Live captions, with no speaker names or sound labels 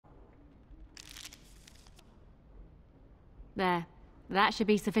There. That should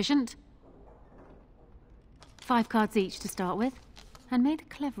be sufficient. 5 cards each to start with, and may the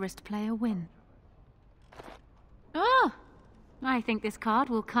cleverest player win. Oh! I think this card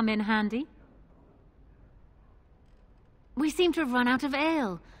will come in handy. We seem to have run out of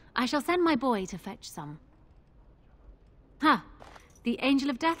ale. I shall send my boy to fetch some. Ha! The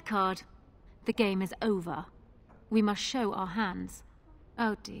Angel of Death card. The game is over. We must show our hands.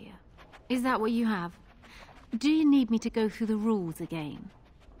 Oh dear. Is that what you have? Do you need me to go through the rules again?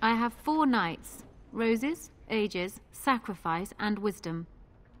 I have 4 knights. Roses, ages, sacrifice, and wisdom.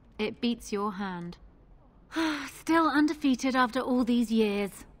 It beats your hand. Still undefeated after all these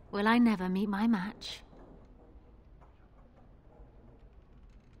years. Will I never meet my match?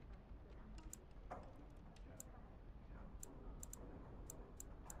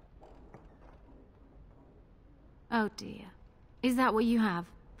 Oh dear. Is that what you have?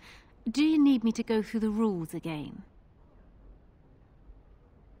 Do you need me to go through the rules again?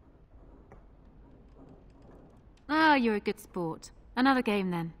 Ah, you're a good sport. Another game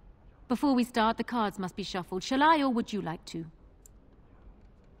then. Before we start, the cards must be shuffled. Shall I, or would you like to?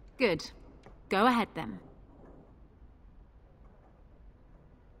 Good. Go ahead then.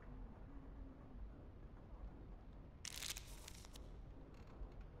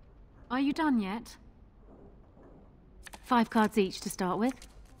 Are you done yet? 5 cards each to start with,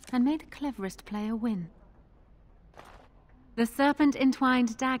 and may the cleverest player win. The Serpent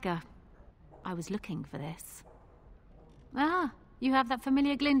Entwined Dagger. I was looking for this. Ah, you have that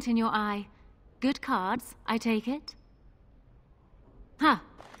familiar glint in your eye. Good cards, I take it? Ha!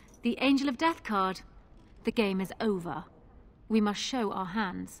 The Angel of Death card. The game is over. We must show our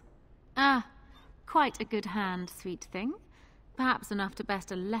hands. Ah, quite a good hand, sweet thing. Perhaps enough to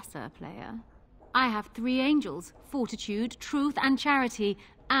best a lesser player. I have 3 angels, Fortitude, Truth, and Charity,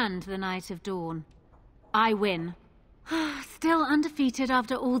 and the Knight of Dawn. I win. Still undefeated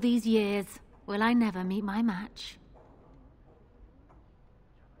after all these years. Will I never meet my match?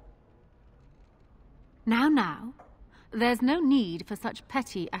 Now, there's no need for such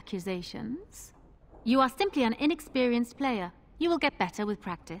petty accusations. You are simply an inexperienced player. You will get better with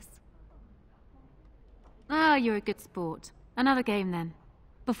practice. Ah, you're a good sport. Another game then.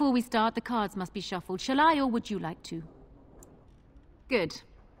 Before we start, the cards must be shuffled. Shall I, or would you like to? Good.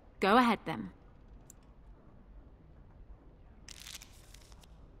 Go ahead then.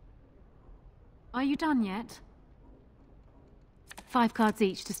 Are you done yet? 5 cards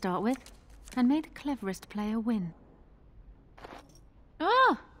each to start with, and may the cleverest player win.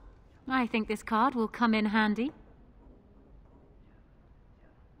 Oh! I think this card will come in handy.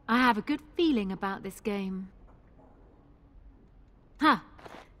 I have a good feeling about this game. Ha!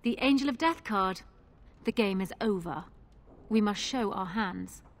 The Angel of Death card. The game is over. We must show our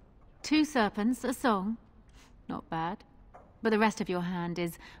hands. 2 serpents, a song. Not bad. But the rest of your hand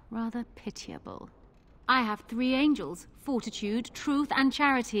is rather pitiable. I have 3 angels, Fortitude, Truth, and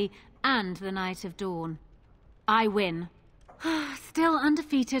Charity, and the Knight of Dawn. I win. Still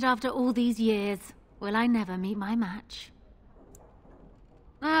undefeated after all these years. Will I never meet my match?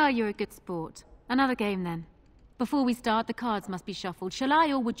 Ah, you're a good sport. Another game then. Before we start, the cards must be shuffled. Shall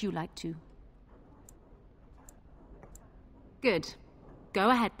I, or would you like to? Good.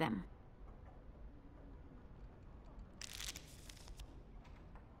 Go ahead then.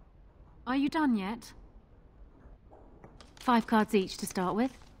 Are you done yet? 5 cards each to start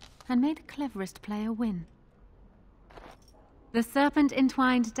with, and may the cleverest player win. The Serpent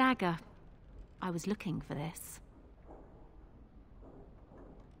Entwined Dagger. I was looking for this.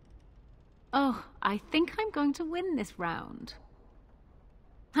 Oh, I think I'm going to win this round.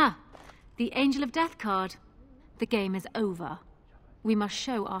 Ha! The Angel of Death card. The game is over. We must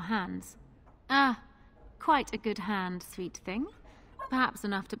show our hands. Ah, quite a good hand, sweet thing. Perhaps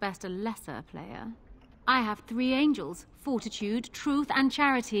enough to best a lesser player. I have 3 angels, Fortitude, Truth, and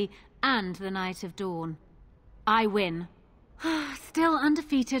Charity, and the Knight of Dawn. I win. Still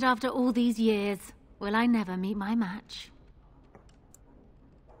undefeated after all these years. Will I never meet my match?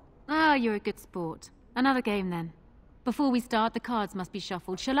 Ah, you're a good sport. Another game then. Before we start, the cards must be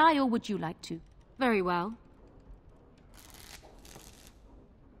shuffled. Shall I, or would you like to? Very well.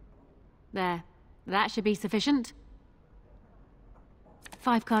 There. That should be sufficient.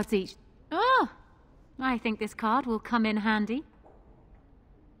 5 cards each. Oh! I think this card will come in handy.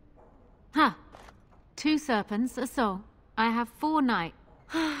 Ha! 2 serpents, a soul. I have 4 knights.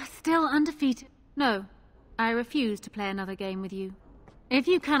 Still undefeated. No, I refuse to play another game with you. If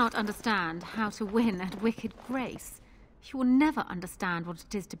you cannot understand how to win at Wicked Grace, you will never understand what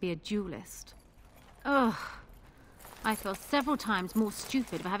it is to be a duelist. Ugh. I feel several times more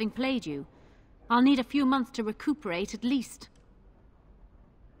stupid for having played you. I'll need a few months to recuperate at least.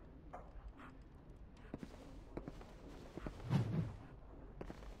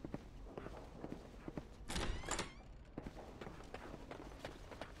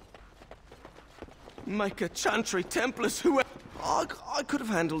 Make a Chantry Templars, who... I could have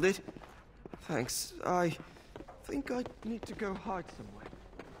handled it. Thanks. I think I need to go hide somewhere.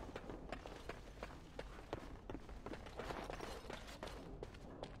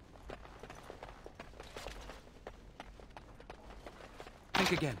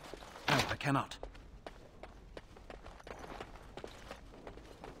 Think again. No, I cannot.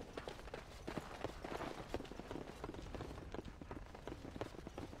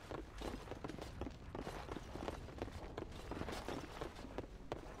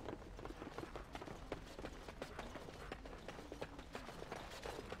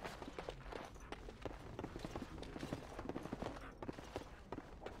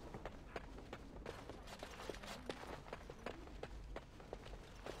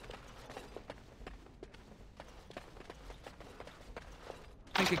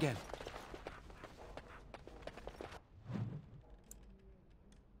 Think again.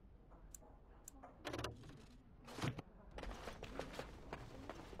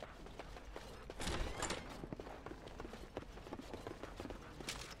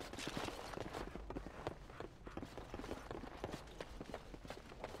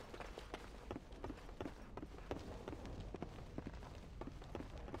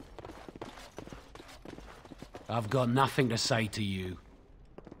 I've got nothing to say to you.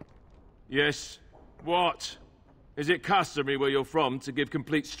 Yes. What? Is it customary where you're from to give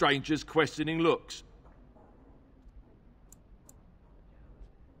complete strangers questioning looks?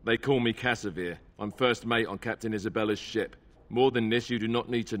 They call me Cassavir. I'm first mate on Captain Isabella's ship. More than this, you do not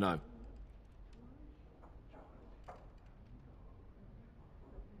need to know.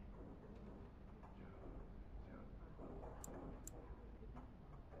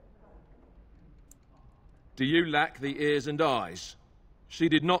 Do you lack the ears and eyes? She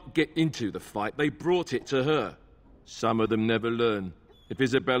did not get into the fight, they brought it to her. Some of them never learn. If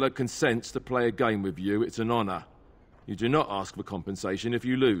Isabella consents to play a game with you, it's an honor. You do not ask for compensation if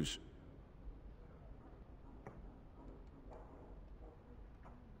you lose.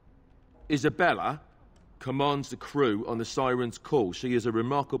 Isabella commands the crew on the Siren's Call. She is a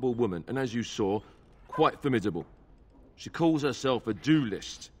remarkable woman, and as you saw, quite formidable. She calls herself a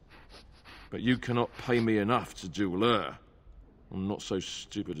duelist. But you cannot pay me enough to duel her. I'm not so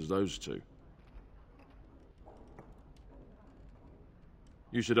stupid as those two.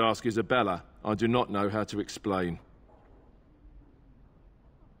 You should ask Isabella. I do not know how to explain.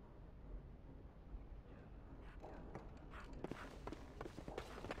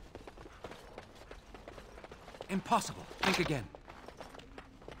 Impossible. Think again.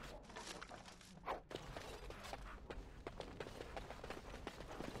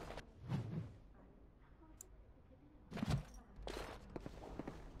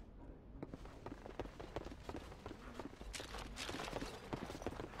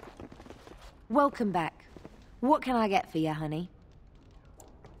 Welcome back. What can I get for you, honey?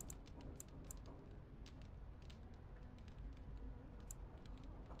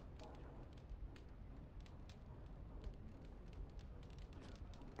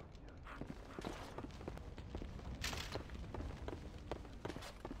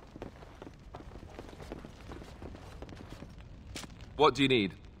 What do you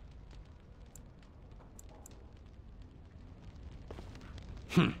need?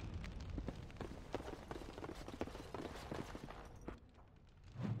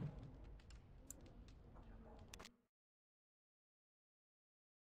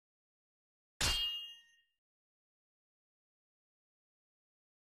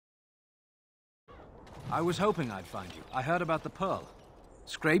 I was hoping I'd find you. I heard about the Pearl.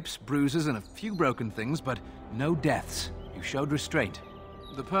 Scrapes, bruises, and a few broken things, but no deaths. You showed restraint.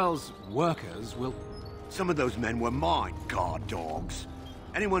 The Pearl's workers will... Some of those men were mine, guard dogs.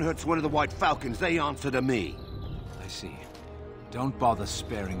 Anyone hurts one of the White Falcons, they answer to me. I see. Don't bother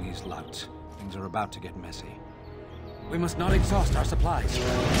sparing these louts. Things are about to get messy. We must not exhaust our supplies.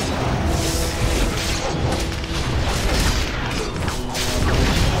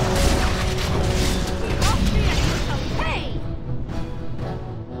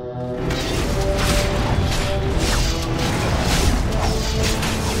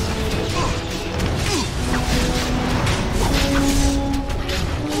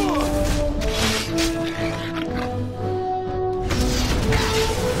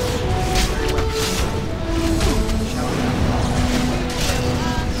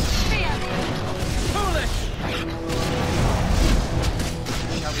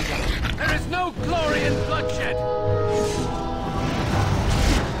 no glory in bloodshed!